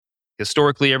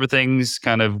historically, everything's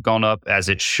kind of gone up as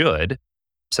it should.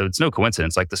 So it's no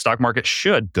coincidence. Like the stock market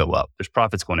should go up. There's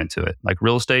profits going into it. Like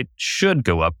real estate should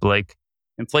go up. Like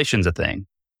inflation's a thing.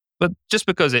 But just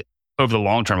because it over the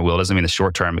long term it will doesn't mean the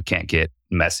short term it can't get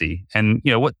messy. And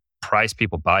what price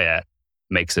people buy at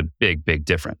makes a big, big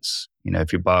difference.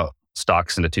 If you bought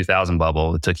stocks in the 2000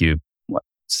 bubble, it took you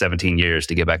 17 years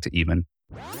to get back to even.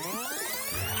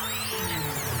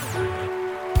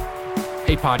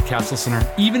 Hey, podcast listener,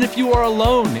 even if you are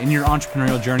alone in your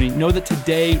entrepreneurial journey, know that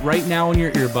today, right now in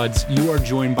your earbuds, you are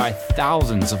joined by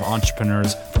thousands of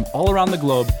entrepreneurs from all around the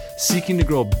globe seeking to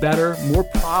grow better, more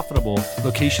profitable,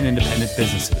 location-independent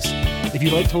businesses. If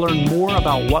you'd like to learn more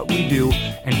about what we do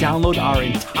and download our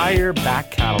entire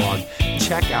back catalog,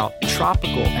 check out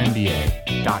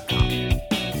tropicalmba.com.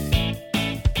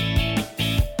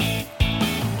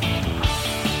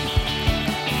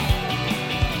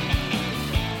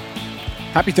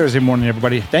 Happy Thursday morning,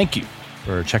 everybody. Thank you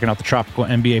for checking out the Tropical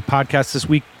MBA podcast this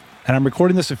week. And I'm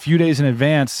recording this a few days in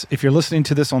advance. If you're listening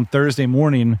to this on Thursday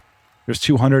morning, there's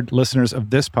 200 listeners of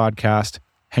this podcast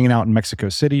hanging out in Mexico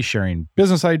City, sharing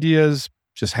business ideas,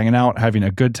 just hanging out, having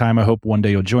a good time. I hope one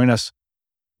day you'll join us.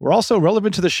 We're also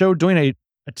relevant to the show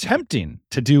attempting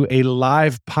to do a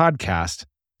live podcast,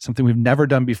 something we've never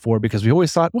done before because we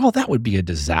always thought, well, that would be a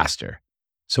disaster.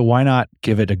 So why not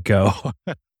give it a go?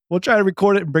 We'll try to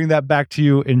record it and bring that back to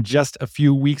you in just a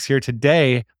few weeks here.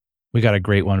 Today, we got a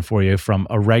great one for you from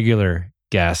a regular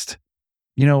guest.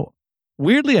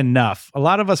 Weirdly enough, a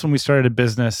lot of us, when we started a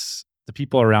business, the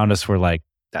people around us were like,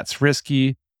 that's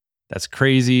risky, that's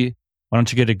crazy, why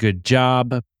don't you get a good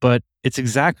job? But it's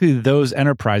exactly those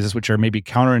enterprises which are maybe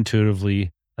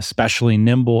counterintuitively especially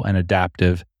nimble and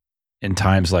adaptive in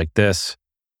times like this.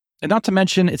 And not to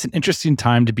mention, it's an interesting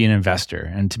time to be an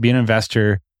investor. And to be an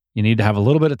investor, you need to have a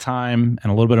little bit of time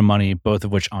and a little bit of money, both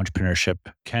of which entrepreneurship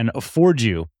can afford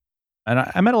you.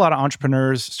 And I met a lot of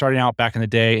entrepreneurs starting out back in the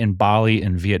day in Bali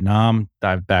and Vietnam.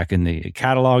 Dive back in the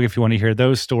catalog if you want to hear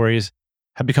those stories.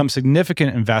 Have become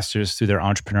significant investors through their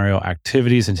entrepreneurial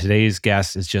activities. And today's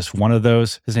guest is just one of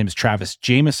those. His name is Travis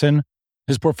Jamison.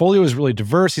 His portfolio is really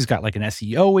diverse. He's got like an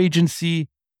SEO agency,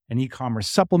 an e-commerce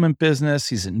supplement business.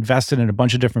 He's invested in a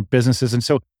bunch of different businesses. And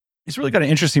so he's really got an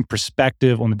interesting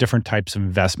perspective on the different types of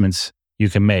investments you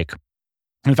can make.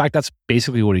 In fact, that's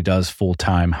basically what he does full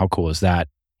time. How cool is that?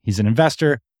 He's an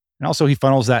investor. And also he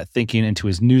funnels that thinking into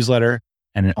his newsletter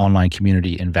and an online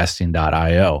community,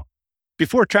 investing.io.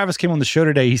 Before Travis came on the show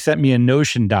today, he sent me a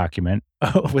Notion document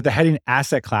with the heading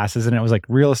asset classes. And it was like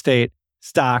real estate,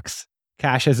 stocks,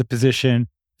 cash as a position,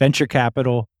 venture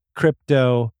capital,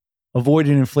 crypto,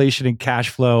 avoiding inflation and cash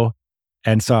flow.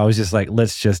 And so I was just like,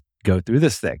 let's just go through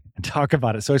this thing and talk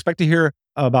about it. So I expect to hear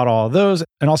about all of those.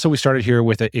 And also we started here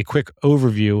with a quick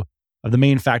overview of the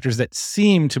main factors that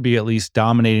seem to be at least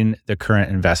dominating the current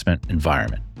investment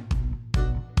environment.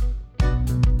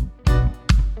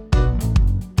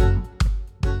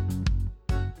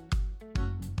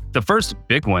 The first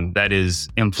big one that is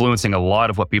influencing a lot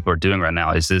of what people are doing right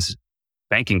now is this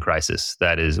banking crisis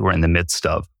that we're in the midst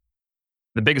of.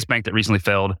 The biggest bank that recently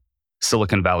failed,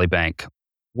 Silicon Valley Bank.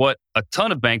 What a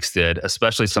ton of banks did,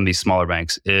 especially some of these smaller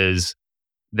banks, is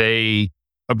they,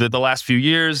 over the last few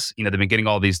years, they've been getting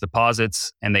all these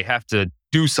deposits and they have to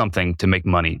do something to make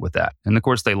money with that. And of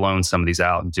course, they loan some of these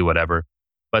out and do whatever.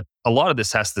 But a lot of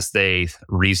this has to stay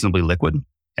reasonably liquid.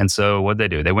 And so what did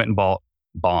they do? They went and bought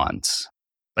bonds,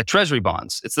 like treasury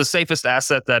bonds. It's the safest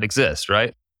asset that exists,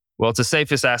 right? Well, it's the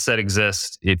safest asset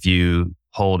exists if you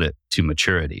hold it to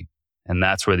maturity. And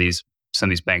that's where some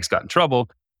of these banks got in trouble.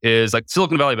 Is like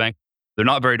Silicon Valley Bank, they're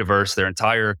not very diverse. Their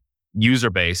entire user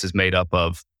base is made up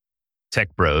of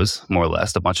tech bros, more or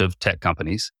less, a bunch of tech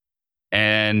companies.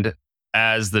 And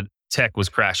as the tech was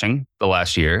crashing the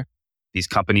last year, these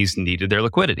companies needed their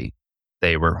liquidity.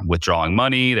 They were withdrawing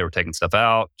money, they were taking stuff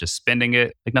out, just spending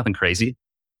it, like nothing crazy.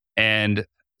 And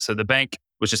so the bank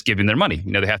was just giving their money.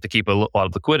 They have to keep a lot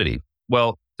of liquidity.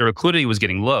 Well, their liquidity was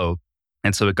getting low,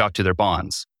 and so it got to their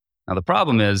bonds. Now, the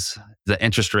problem is the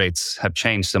interest rates have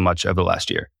changed so much over the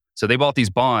last year. So they bought these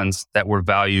bonds that were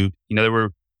valued, they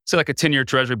were, say, like a 10-year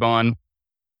treasury bond.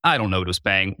 I don't know what it was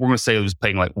paying. We're going to say it was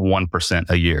paying like 1%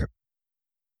 a year.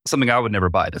 Something I would never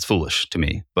buy. That's foolish to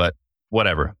me, but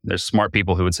whatever. There's smart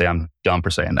people who would say I'm dumb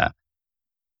for saying that.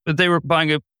 But they were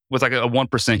buying it with like a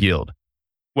 1% yield.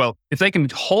 Well, if they can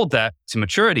hold that to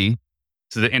maturity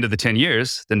to the end of the 10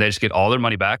 years, then they just get all their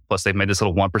money back. Plus they've made this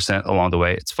little 1% along the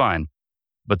way. It's fine.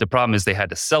 But the problem is they had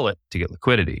to sell it to get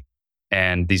liquidity.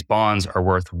 And these bonds are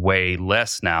worth way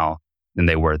less now than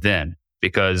they were then.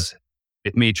 Because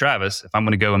if me, Travis, if I'm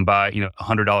going to go and buy,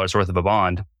 $100 worth of a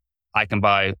bond I can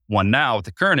buy one now with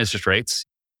the current interest rates.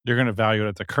 You're going to value it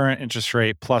at the current interest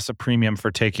rate plus a premium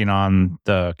for taking on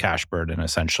the cash burden,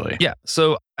 essentially. Yeah.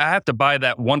 So I have to buy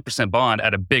that 1% bond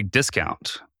at a big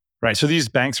discount. Right. So these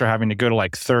banks are having to go to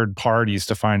like third parties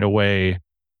to find a way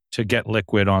to get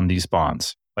liquid on these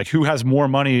bonds. Like who has more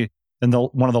money than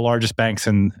one of the largest banks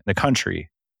in the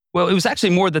country? Well, it was actually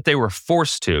more that they were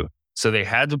forced to. So they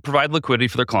had to provide liquidity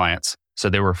for their clients. So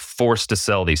they were forced to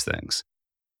sell these things.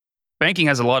 Banking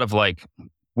has a lot of like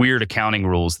weird accounting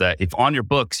rules that if on your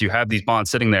books you have these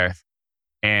bonds sitting there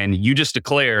and you just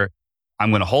declare, I'm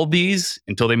going to hold these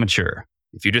until they mature.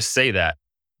 If you just say that,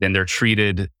 then they're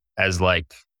treated as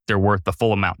like they're worth the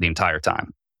full amount the entire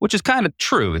time, which is kind of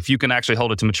true. If you can actually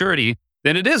hold it to maturity,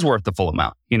 then it is worth the full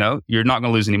amount. You know, you're not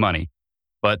going to lose any money.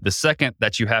 But the second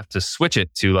that you have to switch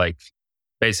it to like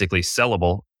basically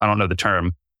sellable, I don't know the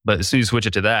term, but as soon as you switch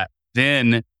it to that,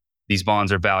 then these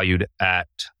bonds are valued at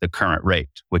the current rate,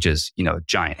 which is, you know, a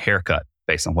giant haircut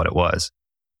based on what it was.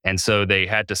 And so they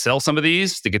had to sell some of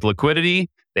these to get the liquidity.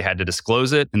 They had to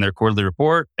disclose it in their quarterly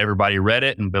report. Everybody read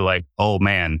it and be like, oh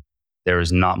man, there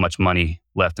is not much money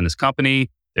left in this company.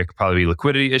 There could probably be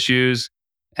liquidity issues.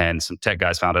 And some tech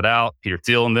guys found it out. Peter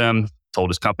Thiel and them told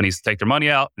his companies to take their money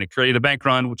out, and it created a bank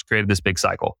run, which created this big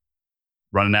cycle.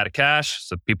 Running out of cash,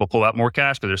 so people pull out more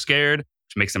cash because they're scared,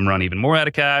 which makes them run even more out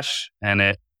of cash, and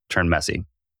it turned messy.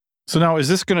 So now is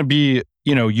this going to be,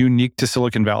 you know, unique to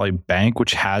Silicon Valley Bank,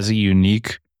 which has a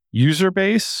unique user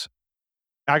base?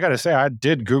 I got to say, I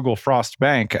did Google Frost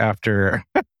Bank after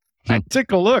I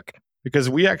took a look because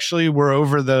we actually were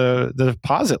over the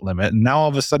deposit limit. And now all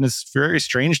of a sudden it's very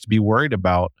strange to be worried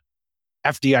about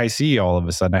FDIC all of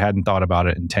a sudden. I hadn't thought about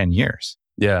it in 10 years.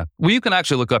 Yeah. Well, you can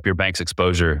actually look up your bank's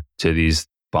exposure to these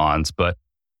bonds, but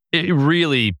it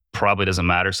really probably doesn't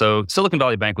matter. So Silicon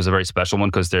Valley Bank was a very special one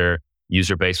because their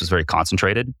user base was very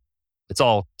concentrated. It's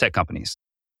all tech companies.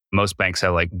 Most banks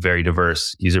have like very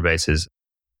diverse user bases.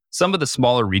 Some of the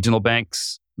smaller regional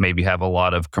banks maybe have a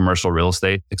lot of commercial real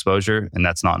estate exposure, and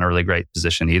that's not in a really great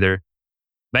position either.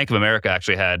 Bank of America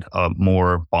actually had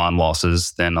more bond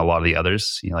losses than a lot of the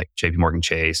others, you know, like JP Morgan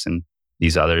Chase and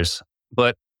these others.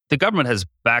 But the government has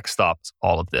backstopped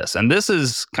all of this. And this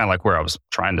is kind of like where I was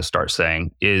trying to start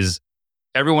saying is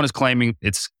everyone is claiming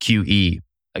it's QE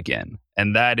again.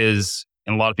 And that is,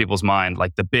 in a lot of people's mind,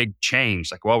 like the big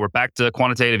change. Like, well, we're back to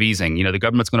quantitative easing. You know, the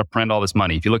government's going to print all this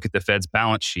money. If you look at the Fed's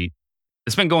balance sheet,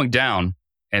 it's been going down.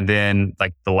 And then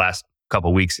like the last couple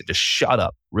of weeks, it just shot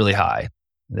up really high.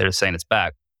 They're saying it's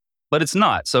back, but it's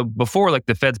not. So before, like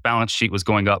the Fed's balance sheet was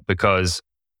going up because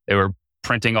they were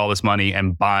printing all this money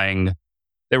and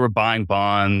they were buying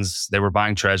bonds, they were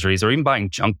buying treasuries, or even buying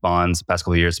junk bonds the past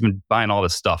couple of years. They've been buying all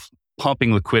this stuff,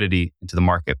 pumping liquidity into the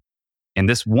market. In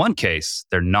this one case,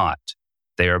 they're not.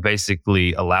 They are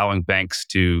basically allowing banks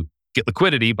to get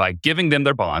liquidity by giving them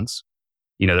their bonds,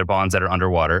 you know, their bonds that are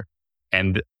underwater,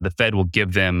 and the Fed will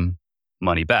give them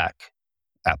money back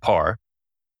at par.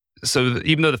 So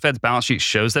even though the Fed's balance sheet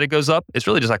shows that it goes up, it's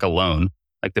really just like a loan.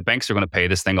 Like the banks are going to pay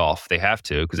this thing off. They have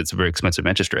to because it's a very expensive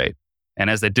interest rate. And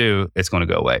as they do, it's going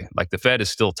to go away. Like the Fed is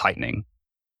still tightening.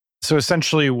 So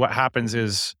essentially what happens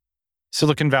is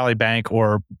Silicon Valley Bank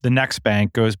or the next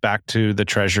bank goes back to the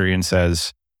Treasury and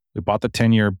says, we bought the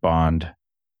 10-year bond.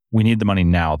 We need the money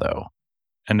now, though.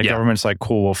 And the government's like,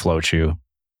 cool, we'll float you.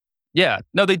 Yeah.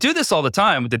 No, they do this all the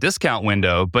time with the discount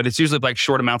window, but it's usually like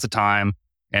short amounts of time,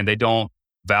 and they don't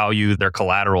value their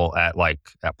collateral at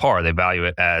par. They value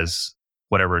it as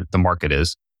whatever the market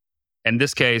is. In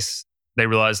this case, they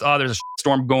realized, oh, there's a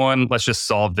storm going. Let's just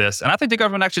solve this. And I think the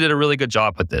government actually did a really good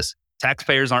job with this.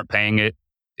 Taxpayers aren't paying it.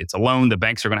 It's a loan. The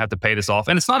banks are going to have to pay this off.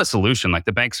 And it's not a solution. Like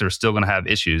the banks are still going to have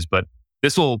issues, but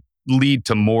this will lead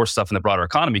to more stuff in the broader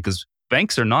economy because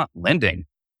banks are not lending.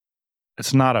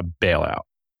 It's not a bailout.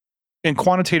 And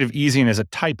quantitative easing is a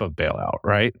type of bailout,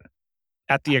 right?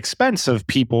 At the expense of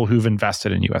people who've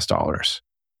invested in US dollars.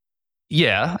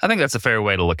 Yeah, I think that's a fair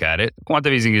way to look at it.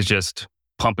 Quantitative easing is just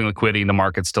pumping liquidity in the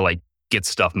markets to like get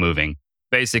stuff moving.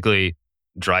 Basically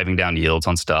driving down yields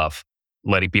on stuff,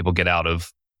 letting people get out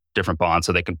of different bonds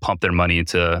so they can pump their money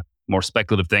into more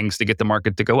speculative things to get the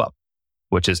market to go up,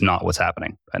 which is not what's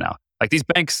happening right now. Like these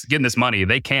banks getting this money,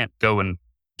 they can't go and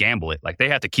gamble it. Like they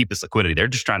have to keep this liquidity. They're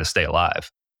just trying to stay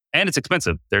alive. And it's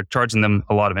expensive. They're charging them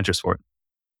a lot of interest for it.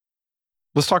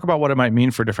 Let's talk about what it might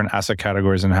mean for different asset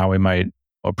categories and how we might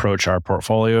approach our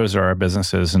portfolios or our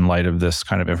businesses in light of this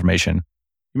kind of information.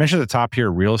 You mentioned at the top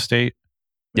here, real estate.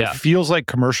 Yeah. It feels like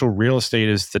commercial real estate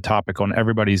is the topic on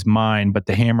everybody's mind, but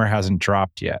the hammer hasn't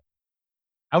dropped yet.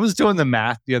 I was doing the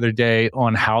math the other day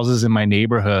on houses in my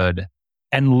neighborhood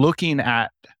and looking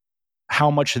at how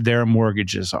much their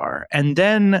mortgages are. And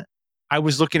then I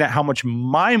was looking at how much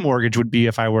my mortgage would be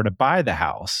if I were to buy the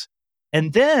house.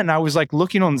 And then I was like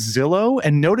looking on Zillow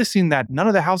and noticing that none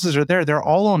of the houses are there. They're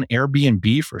all on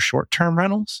Airbnb for short-term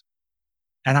rentals.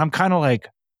 And I'm kind of like,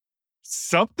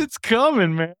 something's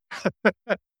coming, man.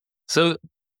 So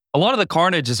a lot of the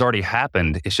carnage has already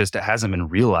happened. It's just it hasn't been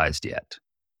realized yet.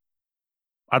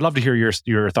 I'd love to hear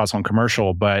your thoughts on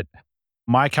commercial, but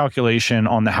my calculation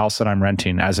on the house that I'm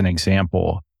renting, as an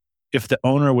example, if the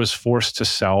owner was forced to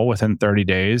sell within 30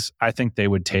 days, I think they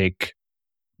would take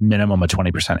minimum a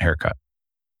 20% haircut.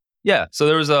 Yeah. So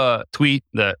there was a tweet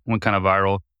that went kind of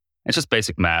viral. It's just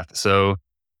basic math. So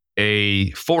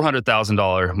a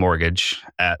 $400,000 mortgage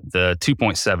at the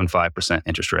 2.75%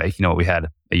 interest rate, what we had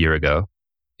a year ago,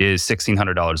 is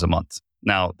 $1,600 a month.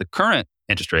 Now, the current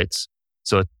interest rates,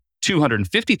 so a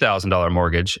 $250,000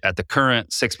 mortgage at the current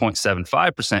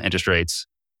 6.75% interest rates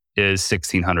is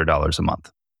 $1,600 a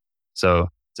month. So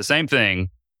it's the same thing,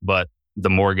 but the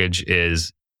mortgage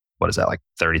is, what is that, like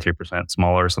 33%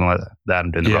 smaller or something like that?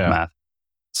 I'm doing the rough math.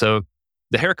 So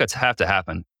the haircuts have to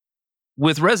happen.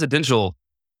 With residential,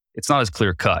 it's not as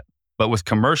clear cut, but with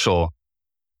commercial,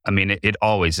 I mean, it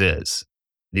always is.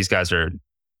 These guys are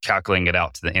calculating it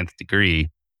out to the nth degree.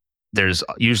 There's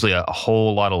usually a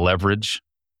whole lot of leverage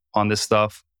on this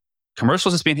stuff.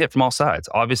 Commercial is being hit from all sides.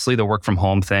 Obviously, the work from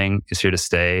home thing is here to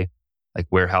stay. Like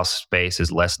warehouse space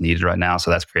is less needed right now, so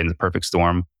that's creating the perfect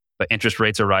storm. But interest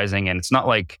rates are rising, and it's not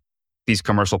like these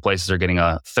commercial places are getting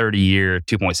a 30-year,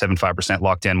 2.75%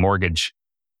 locked-in mortgage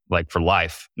like for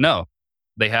life. No,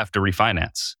 they have to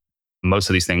refinance. Most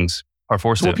of these things are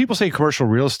forced to. When people say commercial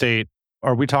real estate,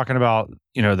 are we talking about,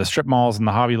 the strip malls and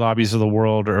the Hobby Lobbies of the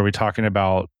world? Or are we talking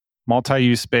about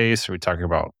multi-use space? Are we talking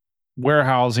about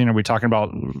warehousing? Are we talking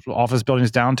about office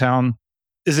buildings downtown?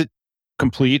 Is it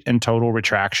complete and total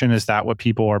retraction? Is that what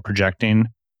people are projecting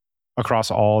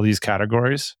across all these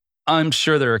categories? I'm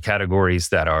sure there are categories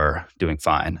that are doing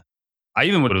fine. I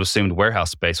even would have assumed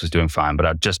warehouse space was doing fine, but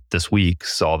I just this week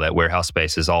saw that warehouse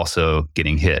space is also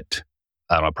getting hit.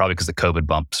 I don't know, probably because the COVID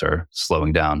bumps are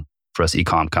slowing down for us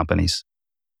e-com companies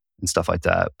and stuff like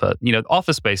that. But,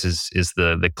 office space is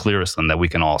the clearest one that we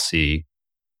can all see.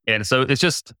 And so it's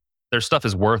just, their stuff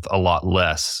is worth a lot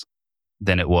less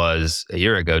than it was a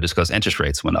year ago just because interest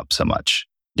rates went up so much.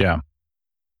 Yeah.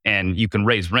 And you can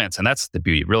raise rents. And that's the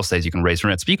beauty of real estate. You can raise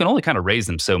rents, but you can only kind of raise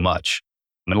them so much.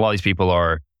 I mean, a lot of these people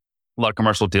a lot of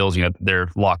commercial deals, they're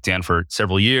locked in for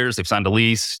several years. They've signed a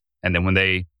lease. And then when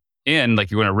they end, like,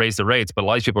 you're going to raise the rates, but a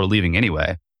lot of these people are leaving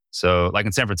anyway. So like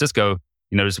in San Francisco,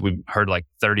 we've heard like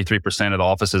 33% of the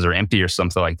offices are empty or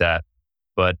something like that.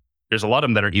 But there's a lot of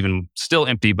them that are even still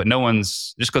empty, but no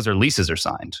one's, just because their leases are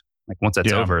signed. Like once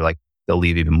that's over, like they'll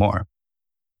leave even more.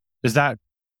 Does that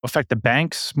affect the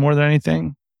banks more than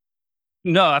anything?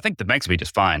 No, I think the banks will be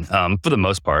just fine for the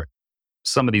most part.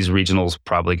 Some of these regionals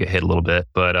probably get hit a little bit,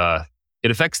 but it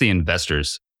affects the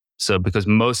investors. So because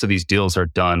most of these deals are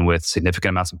done with significant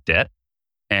amounts of debt.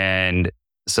 And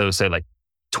so say like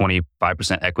 25%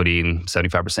 equity and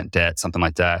 75% debt, something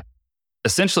like that.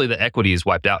 Essentially the equity is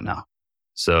wiped out now.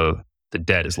 So the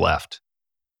debt is left.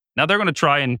 Now they're going to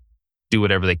try and do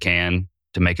whatever they can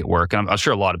to make it work. And I'm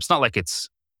sure it's not like it's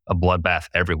a bloodbath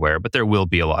everywhere, but there will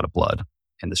be a lot of blood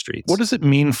in the streets. What does it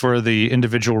mean for the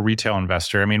individual retail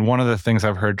investor? I mean, one of the things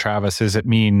I've heard, Travis, is it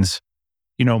means,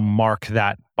 mark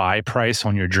that buy price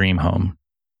on your dream home.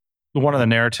 One of the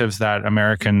narratives that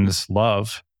Americans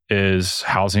love is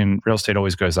housing, real estate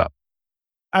always goes up.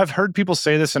 I've heard people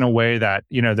say this in a way that,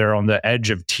 they're on the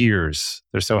edge of tears.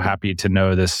 They're so happy to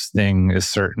know this thing is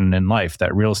certain in life,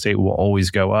 that real estate will always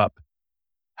go up.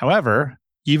 However,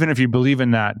 even if you believe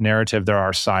in that narrative, there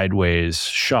are sideways,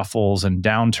 shuffles, and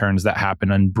downturns that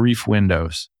happen in brief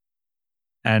windows.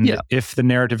 And if the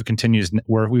narrative continues,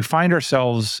 where we find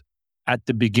ourselves at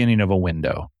the beginning of a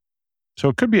window. So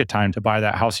it could be a time to buy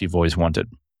that house you've always wanted.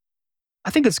 I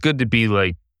think it's good to be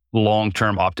like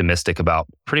long-term optimistic about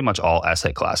pretty much all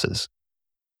asset classes.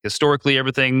 Historically,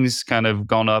 everything's kind of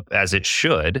gone up as it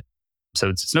should. So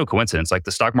it's no coincidence. Like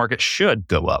the stock market should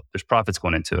go up. There's profits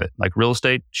going into it. Like real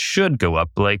estate should go up.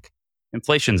 Like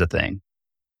inflation's a thing.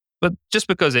 But just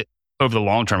because it over the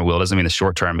long term will doesn't mean the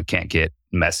short term it can't get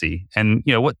messy. And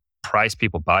what price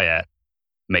people buy at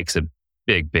makes a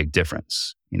big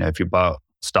difference. If you bought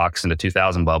stocks in the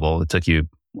 2000 bubble, it took you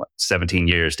 17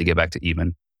 years to get back to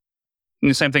even. And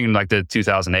the same thing in like the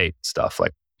 2008 stuff.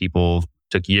 Like people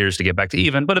took years to get back to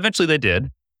even, but eventually they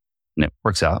did. And it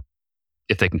works out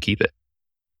if they can keep it.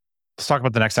 Let's talk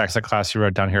about the next asset class you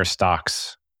wrote down here,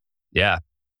 stocks. Yeah.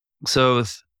 So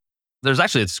there's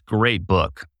actually this great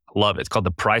book. I love it. It's called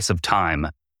The Price of Time.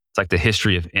 It's like the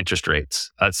history of interest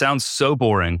rates. It sounds so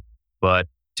boring, but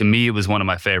To me, it was one of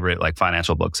my favorite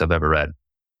financial books I've ever read.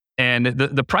 And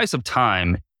the price of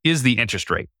time is the interest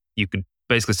rate. You could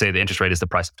basically say the interest rate is the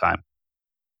price of time.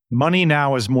 Money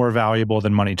now is more valuable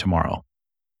than money tomorrow.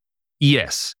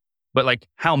 Yes. But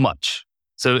how much?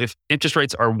 So if interest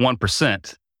rates are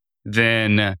 1%,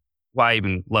 then why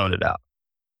even loan it out?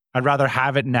 I'd rather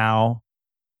have it now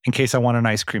in case I want an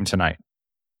ice cream tonight.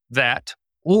 That,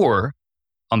 or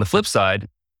on the flip side,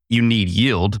 you need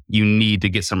yield. You need to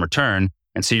get some return.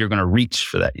 And so you're going to reach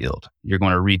for that yield. You're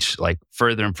going to reach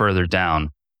further and further down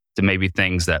to maybe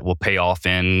things that will pay off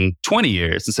in 20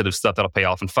 years instead of stuff that'll pay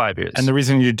off in 5 years. And the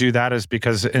reason you do that is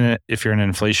because if you're in an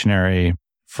inflationary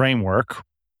framework,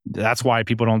 that's why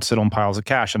people don't sit on piles of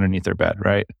cash underneath their bed,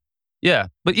 right? Yeah.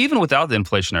 But even without the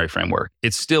inflationary framework,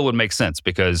 it still would make sense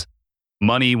because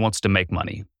money wants to make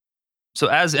money. So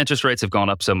as interest rates have gone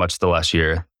up so much the last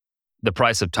year, the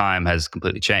price of time has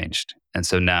completely changed. And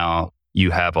so now you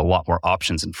have a lot more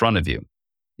options in front of you.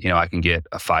 I can get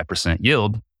a 5%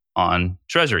 yield on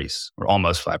treasuries, or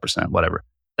almost 5%, whatever.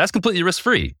 That's completely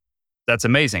risk-free. That's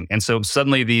amazing. And so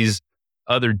suddenly these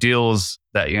other deals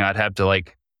that I'd have to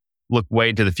look way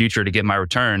into the future to get my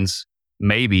returns,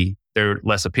 maybe they're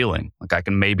less appealing. I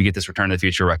can maybe get this return in the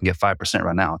future where I can get 5%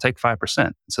 right now. I'll take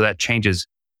 5%. So that changes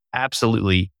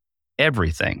absolutely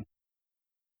everything.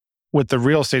 With the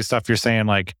real estate stuff, you're saying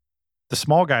the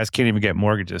small guys can't even get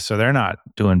mortgages, so they're not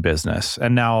doing business.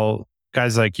 And now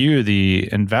guys like you, the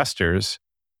investors,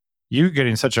 you're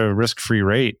getting such a risk-free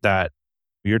rate that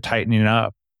you're tightening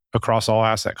up across all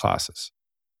asset classes.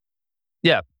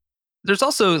 Yeah. There's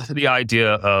also the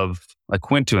idea of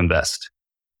when to invest.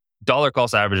 Dollar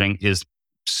cost averaging is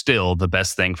still the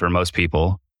best thing for most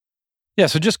people. Yeah.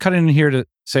 So just cutting in here to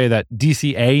say that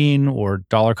DCAing or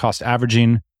dollar cost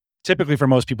averaging, typically for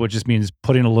most people, it just means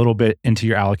putting a little bit into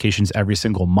your allocations every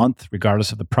single month,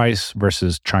 regardless of the price,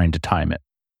 versus trying to time it.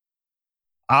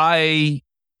 I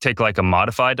take a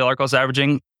modified dollar cost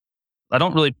averaging. I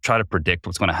don't really try to predict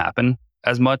what's going to happen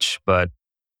as much, but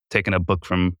taking a book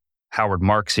from Howard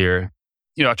Marks here,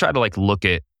 I try to look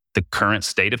at the current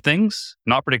state of things,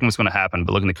 not predicting what's going to happen,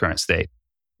 but looking at the current state.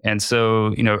 And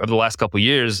so, over the last couple of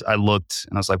years, I looked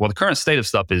and I was like, well, the current state of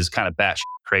stuff is kind of batshit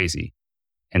crazy.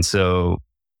 And so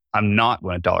I'm not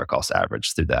going to dollar cost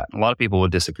average through that. A lot of people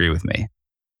would disagree with me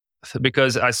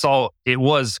because I saw it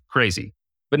was crazy,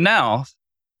 but now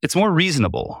it's more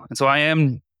reasonable. And so I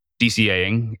am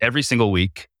DCAing every single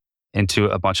week into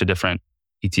a bunch of different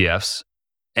ETFs.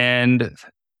 And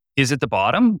is it the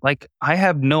bottom? I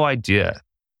have no idea.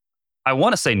 I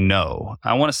want to say no.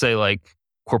 I want to say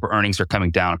corporate earnings are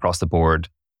coming down across the board.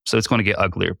 So it's going to get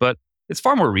uglier, but it's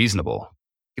far more reasonable.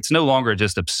 It's no longer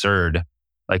just absurd.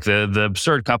 The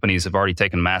absurd companies have already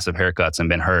taken massive haircuts and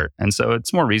been hurt. And so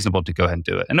it's more reasonable to go ahead and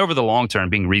do it. And over the long term,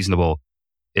 being reasonable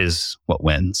is what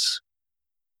wins.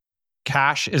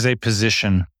 Cash is a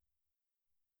position.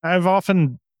 I've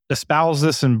often espoused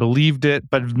this and believed it,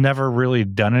 but never really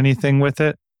done anything with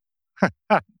it.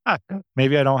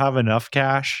 Maybe I don't have enough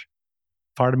cash.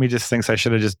 Part of me just thinks I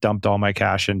should have just dumped all my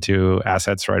cash into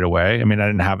assets right away. I mean, I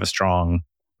didn't have a strong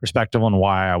perspective on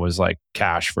why I was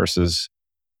cash versus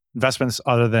investments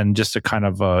other than just a kind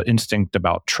of instinct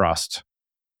about trust.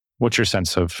 What's your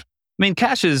sense of? I mean,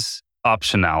 cash is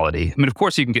optionality. I mean, of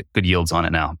course you can get good yields on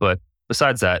it now, but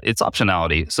besides that, it's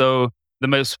optionality. So the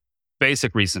most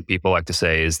basic reason people like to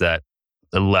say is that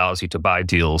it allows you to buy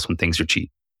deals when things are cheap.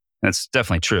 And it's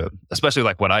definitely true, especially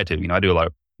what I do. I do a lot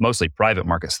of mostly private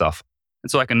market stuff. And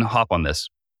so I can hop on this.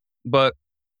 But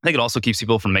I think it also keeps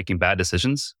people from making bad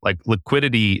decisions.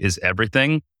 Liquidity is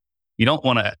everything. You don't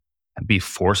want to be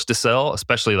forced to sell,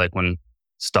 especially when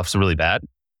stuff's really bad.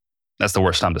 That's the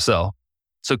worst time to sell.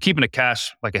 So keeping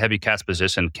a heavy cash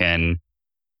position can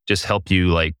just help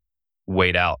you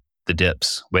wait out the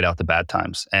dips, wait out the bad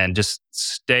times, and just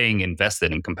staying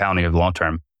invested and compounding over the long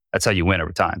term. That's how you win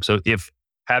over time. So if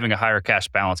having a higher cash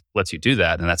balance lets you do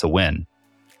that, then that's a win.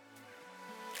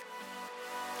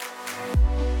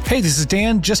 Hey, this is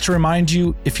Dan. Just to remind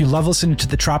you, if you love listening to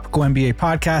the Tropical MBA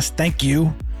podcast, thank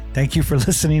you. Thank you for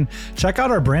listening. Check out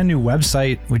our brand new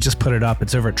website. We just put it up.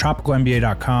 It's over at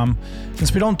tropicalmba.com.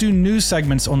 Since we don't do news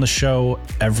segments on the show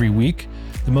every week,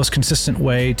 the most consistent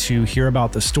way to hear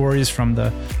about the stories from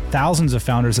the thousands of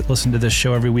founders that listen to this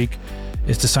show every week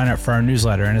is to sign up for our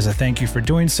newsletter. And as a thank you for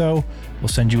doing so, we'll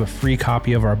send you a free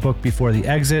copy of our book Before the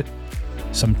Exit,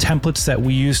 some templates that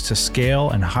we use to scale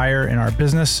and hire in our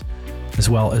business, as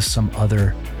well as some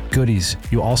other goodies.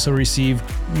 You also receive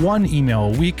one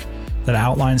email a week that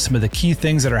outlines some of the key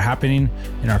things that are happening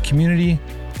in our community,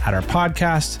 at our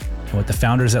podcast, and with the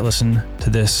founders that listen to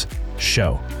this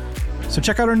show. So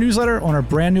check out our newsletter on our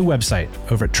brand new website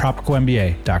over at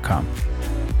tropicalmba.com.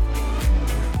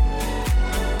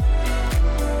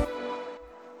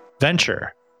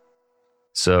 Venture.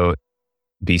 So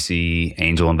VC,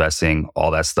 angel investing,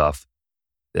 all that stuff.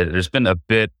 There's been a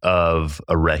bit of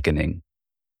a reckoning.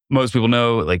 Most people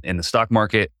know, like in the stock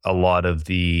market, a lot of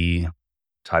the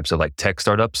types of like tech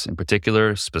startups in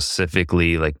particular,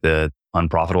 specifically like the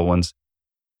unprofitable ones,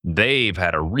 they've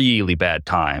had a really bad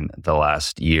time the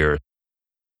last year.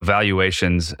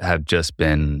 Valuations have just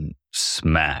been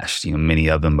smashed, many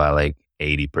of them by like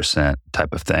 80%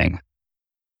 type of thing.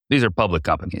 These are public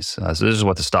companies. So this is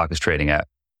what the stock is trading at.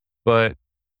 But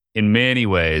in many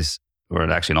ways, or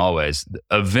actually in all ways,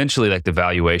 eventually like the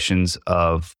valuations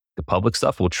of the public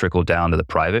stuff will trickle down to the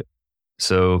private.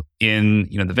 So in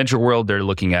the venture world, they're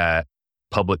looking at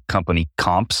public company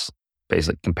comps,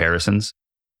 basically comparisons.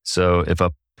 So if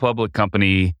a public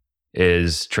company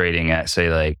is trading at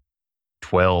say like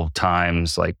 12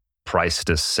 times like price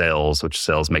to sales, which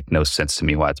sales make no sense to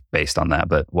me why it's based on that,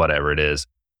 but whatever it is,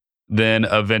 then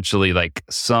eventually like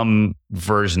some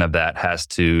version of that has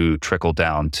to trickle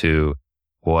down to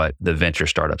what the venture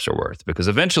startups are worth. Because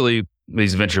eventually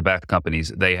these venture-backed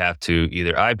companies, they have to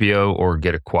either IPO or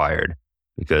get acquired,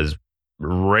 because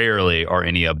rarely are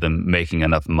any of them making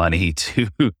enough money to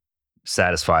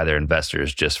satisfy their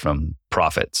investors just from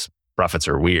profits. Profits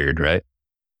are weird, right?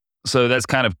 So that's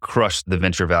kind of crushed the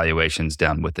venture valuations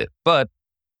down with it. But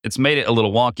it's made it a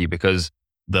little wonky because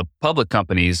the public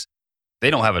companies,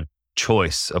 they don't have a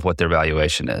choice of what their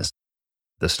valuation is.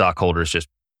 The stockholders just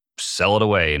sell it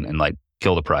away and like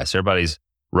kill the price. Everybody's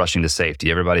rushing to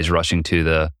safety. Everybody's rushing to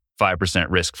the 5%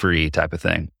 risk-free type of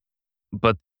thing.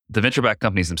 But the venture-backed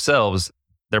companies themselves,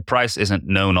 their price isn't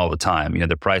known all the time.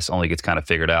 Their price only gets kind of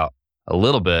figured out a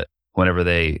little bit whenever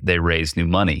they raise new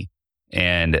money.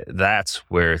 And that's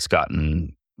where it's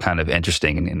gotten kind of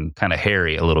interesting and kind of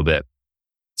hairy a little bit.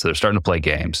 So they're starting to play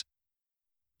games.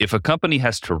 If a company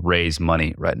has to raise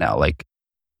money right now, like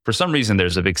for some reason,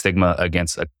 there's a big stigma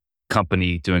against a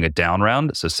company doing a down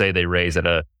round. So say they raise at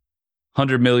a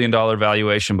 $100 million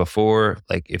valuation before,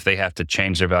 like if they have to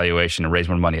change their valuation and raise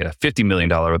more money at a $50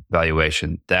 million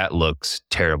valuation, that looks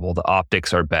terrible. The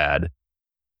optics are bad.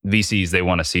 VCs, they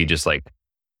want to see just like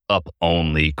up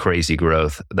only crazy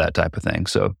growth, that type of thing.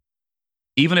 So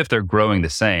even if they're growing the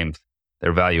same,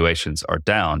 their valuations are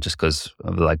down just because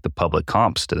of like the public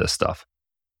comps to this stuff.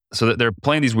 So that they're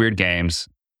playing these weird games.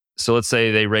 So let's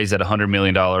say they raised at a $100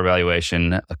 million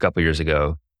valuation a couple years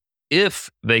ago. If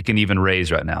they can even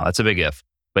raise right now, that's a big if.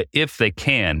 But if they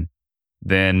can,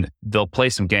 then they'll play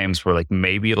some games where like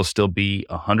maybe it'll still be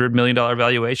a $100 million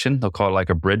valuation. They'll call it like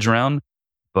a bridge round,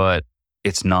 but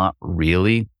it's not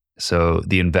really. So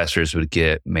the investors would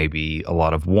get maybe a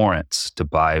lot of warrants to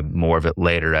buy more of it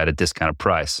later at a discounted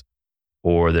price,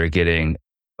 or they're getting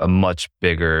a much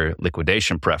bigger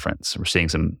liquidation preference. We're seeing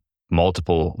some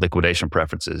multiple liquidation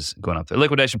preferences going up there.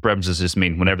 Liquidation preferences just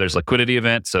mean whenever there's liquidity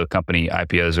event, so company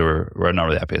IPOs or not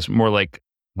really IPOs, more like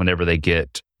whenever they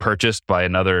get purchased by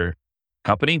another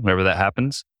company, whenever that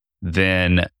happens,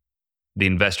 then the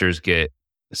investors get,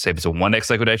 say if it's a 1x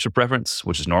liquidation preference,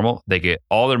 which is normal, they get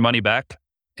all their money back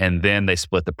and then they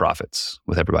split the profits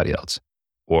with everybody else.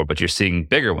 But you're seeing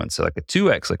bigger ones, so like a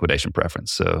 2x liquidation preference.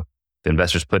 So the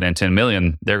investors put in 10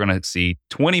 million, they're going to see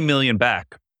 20 million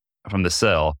back from the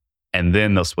sell, and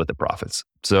then they'll split the profits.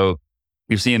 So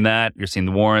you're seeing that, you're seeing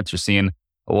the warrants, you're seeing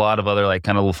a lot of other like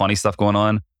kind of little funny stuff going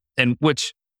on, and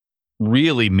which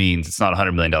really means it's not a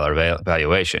 $100 million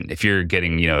valuation. If you're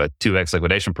getting, a 2x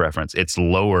liquidation preference, it's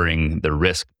lowering the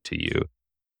risk to you.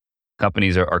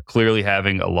 Companies are clearly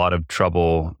having a lot of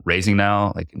trouble raising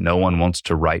now. Like no one wants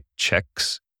to write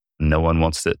checks. No one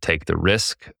wants to take the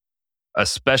risk.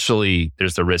 Especially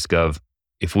there's the risk of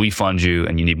if we fund you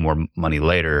and you need more money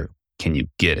later, can you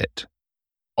get it?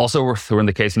 Also, we're in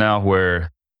the case now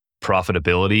where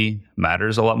profitability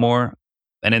matters a lot more.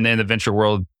 And in the venture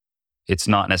world, it's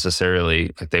not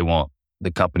necessarily like they want the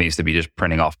companies to be just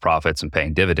printing off profits and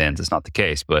paying dividends. It's not the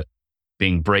case, but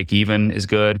being break even is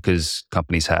good because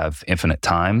companies have infinite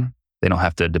time. They don't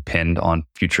have to depend on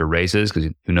future raises because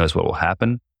who knows what will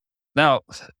happen. Now,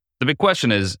 the big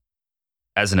question is,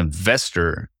 as an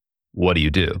investor, what do you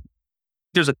do?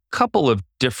 There's a couple of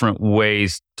different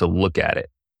ways to look at it,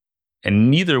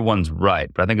 and neither one's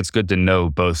right, but I think it's good to know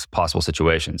both possible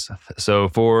situations. So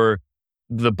for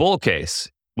the bull case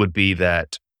would be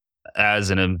that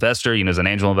as an investor, as an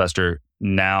angel investor,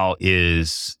 now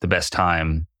is the best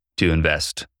time to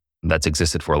invest. That's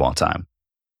existed for a long time.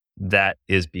 That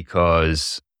is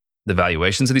because the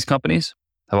valuations of these companies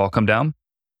have all come down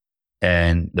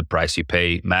and the price you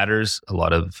pay matters. A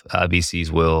lot of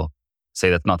VCs will say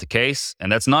that's not the case.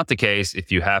 And that's not the case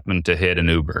if you happen to hit an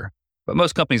Uber. But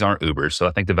most companies aren't Ubers. So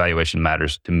I think the valuation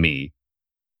matters to me.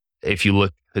 If you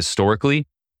look historically,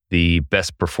 the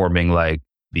best performing like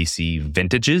VC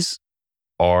vintages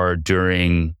are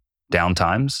during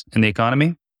downtimes in the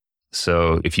economy.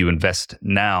 So if you invest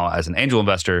now as an angel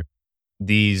investor,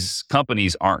 these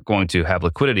companies aren't going to have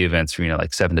liquidity events for,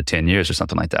 like 7 to 10 years or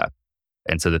something like that.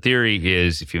 And so the theory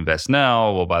is if you invest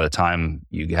now, well, by the time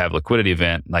you have a liquidity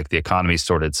event, like the economy's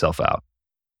sorted itself out.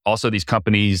 Also, these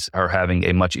companies are having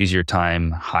a much easier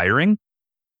time hiring.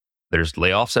 There's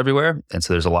layoffs everywhere. And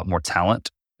so there's a lot more talent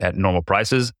at normal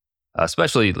prices,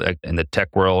 especially like in the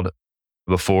tech world.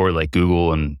 Before, like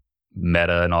Google and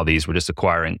Meta and all these were just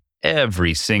acquiring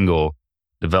every single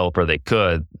developer they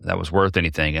could that was worth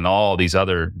anything. And all these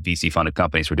other VC funded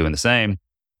companies were doing the same.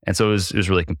 And so it was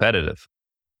really competitive.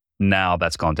 Now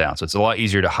that's gone down. So it's a lot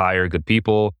easier to hire good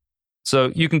people.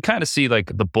 So you can kind of see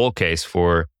like the bull case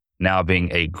for now being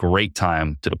a great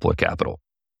time to deploy capital.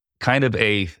 Kind of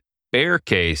a bear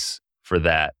case for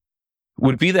that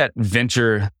would be that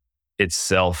venture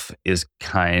itself is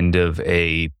kind of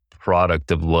a product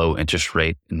of low interest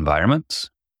rate environments.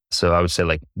 So I would say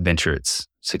like venture, it's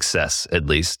success at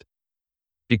least,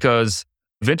 because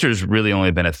venture's really only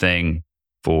been a thing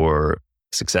for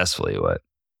successfully,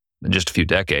 just a few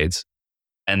decades.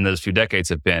 And those few decades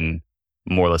have been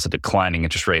more or less a declining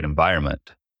interest rate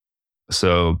environment.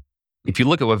 So if you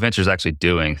look at what venture is actually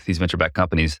doing, these venture-backed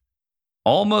companies,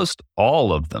 almost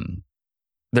all of them,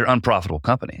 they're unprofitable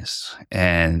companies.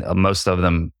 And most of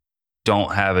them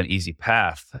don't have an easy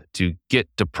path to get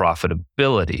to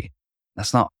profitability.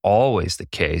 That's not always the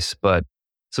case, but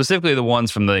specifically the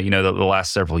ones from the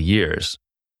last several years.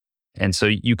 And so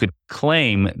you could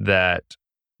claim that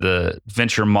the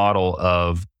venture model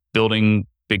of building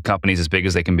big companies as big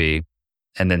as they can be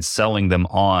and then selling them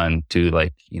on to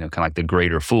kind of like the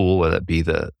greater fool, whether it be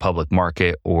the public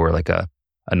market or like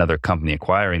another company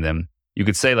acquiring them, you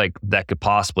could say like that could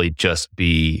possibly just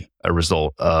be a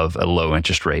result of a low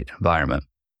interest rate environment.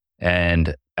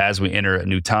 And as we enter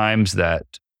new times that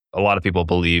a lot of people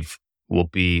believe will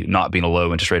be not being a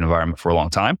low interest rate environment for a long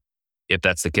time, if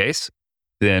that's the case,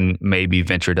 then maybe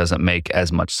venture doesn't make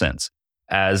as much sense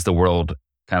as the world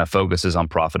kind of focuses on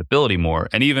profitability more.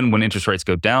 And even when interest rates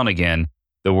go down again,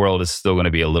 the world is still going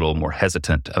to be a little more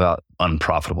hesitant about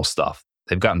unprofitable stuff.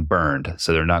 They've gotten burned,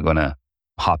 so they're not going to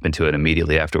hop into it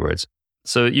immediately afterwards.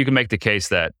 So you can make the case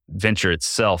that venture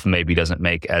itself maybe doesn't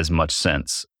make as much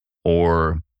sense,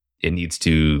 or it needs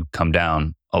to come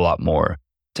down a lot more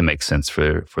to make sense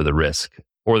for the risk.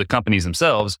 Or the companies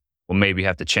themselves will maybe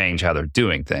have to change how they're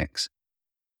doing things.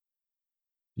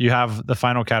 You have the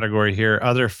final category here,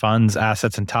 other funds,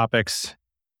 assets, and topics,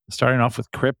 starting off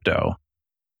with crypto.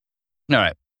 All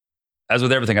right. As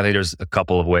with everything, I think there's a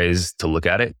couple of ways to look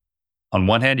at it. On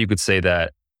one hand, you could say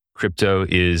that crypto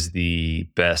is the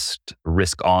best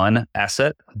risk-on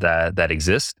asset that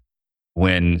exists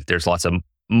when there's lots of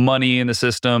money in the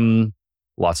system,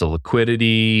 lots of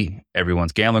liquidity,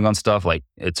 everyone's gambling on stuff. Like,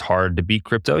 it's hard to beat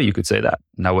crypto. You could say that.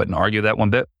 And I wouldn't argue that one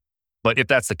bit. But if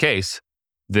that's the case,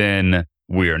 then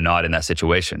we are not in that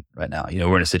situation right now.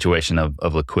 We're in a situation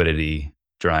of liquidity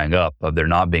drying up, of there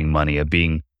not being money, of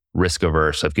being risk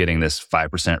averse, of getting this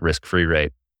 5% risk-free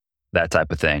rate, that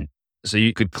type of thing. So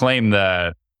you could claim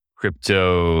that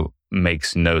crypto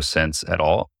makes no sense at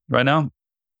all right now,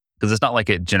 because it's not like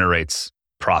it generates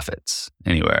profits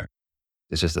anywhere.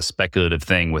 It's just a speculative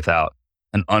thing without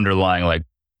an underlying like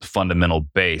fundamental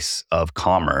base of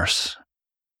commerce.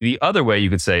 The other way you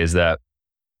could say is that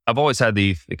I've always had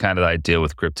the kind of idea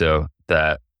with crypto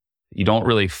that you don't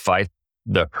really fight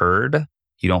the herd.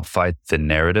 You don't fight the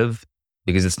narrative,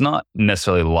 because it's not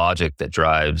necessarily logic that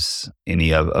drives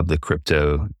any of the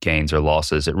crypto gains or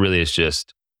losses. It really is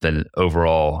just the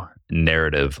overall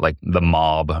narrative, like the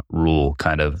mob rule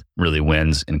kind of really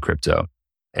wins in crypto.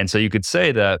 And so you could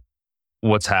say that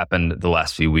what's happened the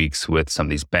last few weeks with some of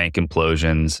these bank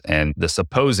implosions and the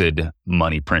supposed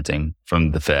money printing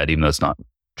from the Fed, even though it's not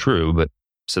true, but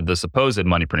so the supposed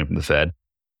money printing from the Fed,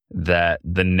 that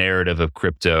the narrative of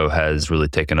crypto has really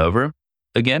taken over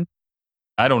again.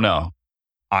 I don't know.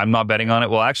 I'm not betting on it.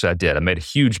 Well, actually, I did. I made a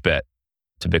huge bet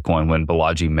to Bitcoin when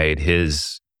Balaji made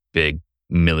his big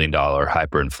 $1 million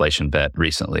hyperinflation bet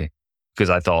recently, because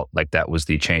I thought like that was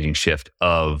the changing shift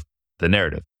of the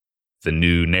narrative, the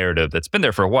new narrative that's been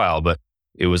there for a while, but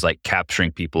it was like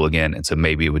capturing people again. And so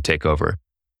maybe it would take over.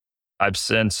 I've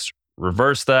since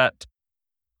reversed that.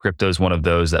 Crypto is one of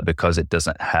those that, because it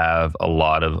doesn't have a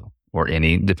lot of, or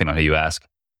any, depending on who you ask,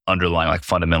 underlying like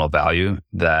fundamental value,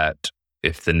 that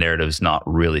if the narrative is not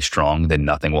really strong, then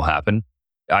nothing will happen.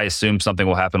 I assume something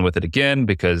will happen with it again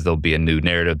because there'll be a new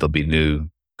narrative, there'll be new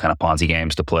kind of Ponzi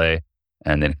games to play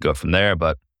and then go from there.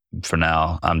 But for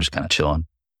now, I'm just kind of chilling.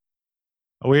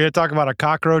 Are we going to talk about a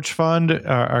cockroach fund?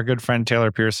 Our good friend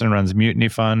Taylor Pearson runs Mutiny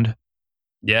Fund.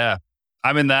 Yeah,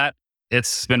 I'm in that.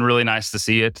 It's been really nice to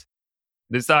see it.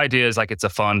 The idea is like it's a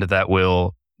fund that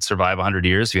will survive 100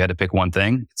 years. If you had to pick one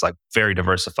thing, it's like very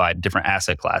diversified, different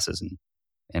asset classes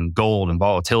and gold and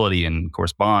volatility and of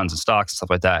course bonds and stocks and stuff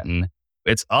like that. And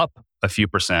it's up a few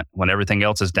percent when everything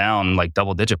else is down like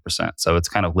double-digit percent. So it's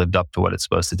kind of lived up to what it's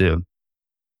supposed to do.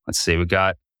 Let's see, we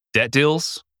got debt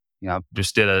deals.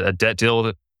 Just did a debt deal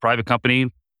with a private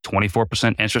company,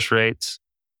 24% interest rates.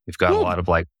 We've got a lot of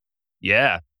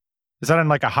Is that in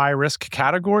like a high risk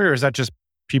category or is that just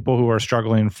people who are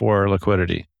struggling for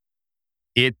liquidity?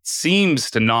 It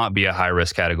seems to not be a high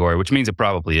risk category, which means it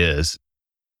probably is.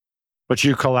 But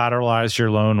you collateralize your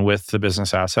loan with the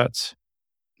business assets?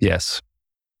 Yes.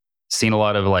 Seen a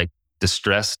lot of like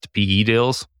distressed PE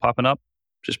deals popping up,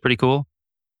 which is pretty cool.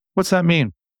 What's that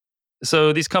mean?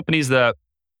 So these companies that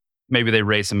maybe they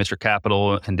raised some venture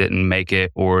capital and didn't make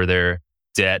it, or their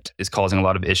debt is causing a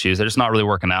lot of issues. They're just not really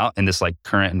working out in this like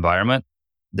current environment.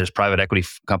 There's private equity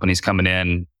companies coming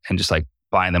in and just like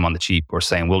buying them on the cheap or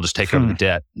saying, we'll just take over the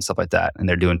debt and stuff like that. And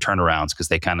they're doing turnarounds because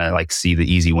they kind of like see the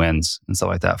easy wins and stuff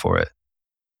like that for it.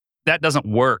 That doesn't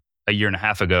work a year and a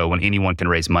half ago when anyone can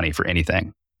raise money for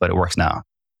anything, but it works now.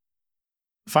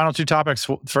 Final two topics.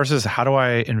 First is, how do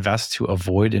I invest to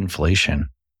avoid inflation?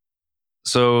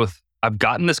 So I've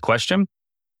gotten this question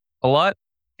a lot,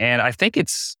 and I think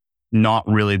it's not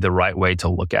really the right way to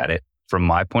look at it from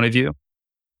my point of view.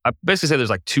 I basically say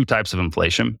there's like two types of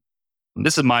inflation.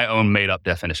 This is my own made up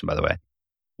definition, by the way.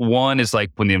 One is like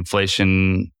when the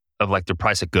inflation of like the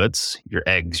price of goods, your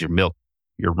eggs, your milk,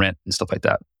 your rent and stuff like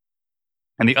that.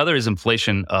 And the other is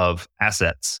inflation of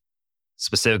assets,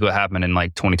 specifically what happened in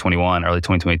like 2021, early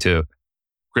 2022.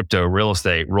 Crypto, real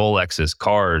estate, Rolexes,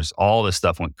 cars, all this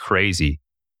stuff went crazy.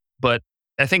 But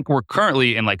I think we're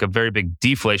currently in like a very big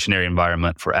deflationary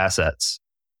environment for assets.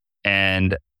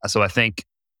 And so I think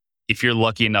if you're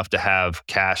lucky enough to have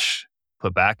cash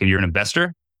put back and you're an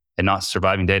investor and not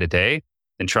surviving day to day,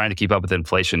 then trying to keep up with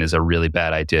inflation is a really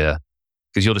bad idea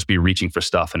because you'll just be reaching for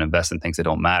stuff and invest in things that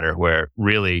don't matter, where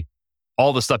really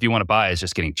all the stuff you want to buy is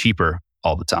just getting cheaper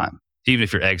all the time. Even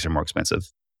if your eggs are more expensive,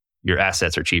 your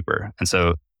assets are cheaper. And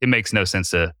so it makes no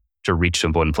sense to reach to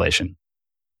avoid inflation.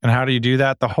 And how do you do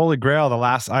that? The holy grail, the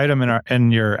last item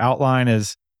in your outline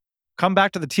is come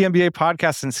back to the TMBA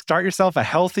podcast and start yourself a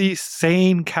healthy,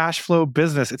 sane cash flow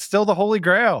business. It's still the holy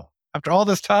grail after all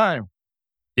this time.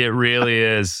 It really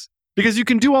is. Because you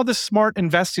can do all this smart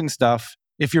investing stuff.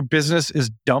 If your business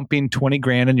is dumping 20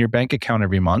 grand in your bank account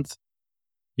every month,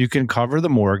 you can cover the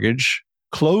mortgage,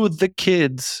 clothe the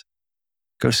kids,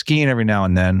 go skiing every now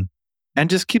and then, and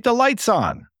just keep the lights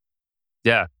on.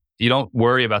 Yeah. You don't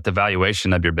worry about the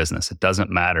valuation of your business. It doesn't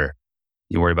matter.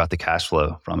 You worry about the cash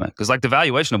flow from it. Because like the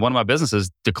valuation of one of my businesses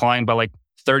declined by like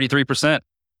 33%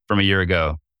 from a year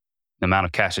ago. The amount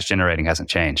of cash it's generating hasn't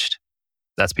changed.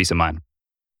 That's peace of mind.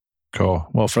 Cool.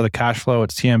 Well, for the cash flow,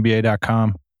 it's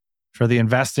tmba.com. For the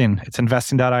investing, it's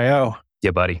investing.io.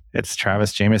 Yeah, buddy. It's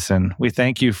Travis Jamison. We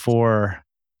thank you for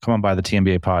coming by the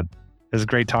TMBA pod. It was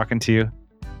great talking to you.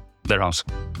 They're homes.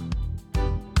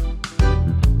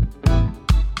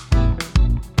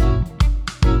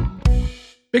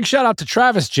 Big shout out to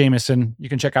Travis Jamison. You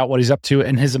can check out what he's up to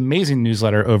in his amazing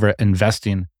newsletter over at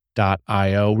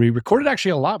investing.io. We recorded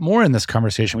actually a lot more in this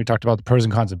conversation. We talked about the pros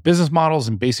and cons of business models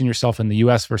and basing yourself in the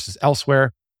US versus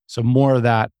elsewhere. So more of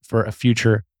that for a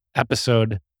future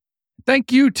episode.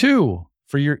 Thank you too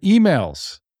for your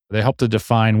emails. They help to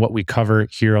define what we cover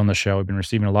here on the show. We've been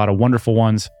receiving a lot of wonderful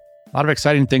ones, a lot of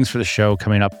exciting things for the show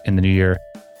coming up in the new year.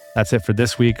 That's it for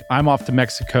this week. I'm off to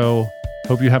Mexico.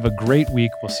 Hope you have a great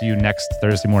week. We'll see you next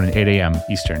Thursday morning, 8 a.m.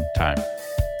 Eastern Time.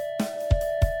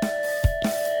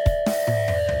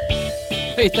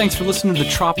 Hey, thanks for listening to the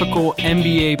Tropical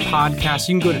MBA podcast.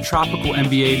 You can go to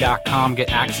tropicalmba.com,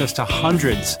 get access to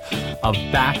hundreds of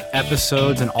back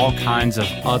episodes and all kinds of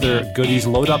other goodies.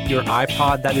 Load up your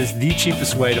iPod. That is the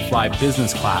cheapest way to fly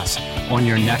business class on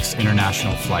your next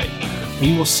international flight.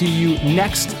 We will see you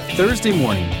next Thursday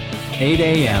morning, 8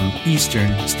 a.m.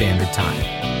 Eastern Standard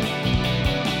Time.